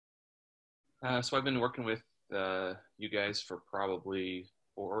So I've been working with you guys for probably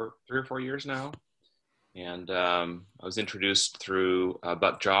 3 or 4 years now, and I was introduced through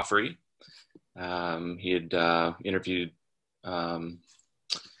Buck Joffrey. He had interviewed um,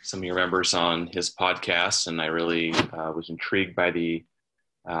 some of your members on his podcast, and I really was intrigued by the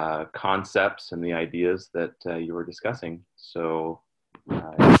concepts and the ideas that you were discussing. So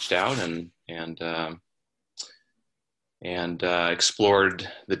I reached out and explored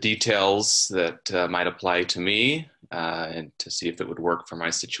the details that might apply to me and to see if it would work for my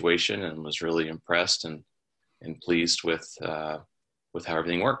situation, and was really impressed and pleased with how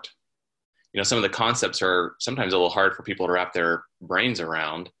everything worked. Some of the concepts are sometimes a little hard for people to wrap their brains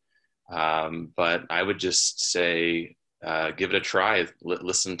around, but I would just say give it a try.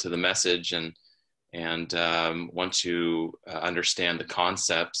 Listen to the message, and once you understand the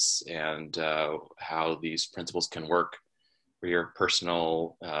concepts and how these principles can work for your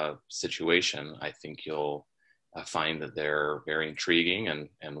personal situation, I think you'll find that they're very intriguing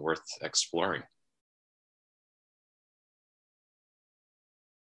and worth exploring.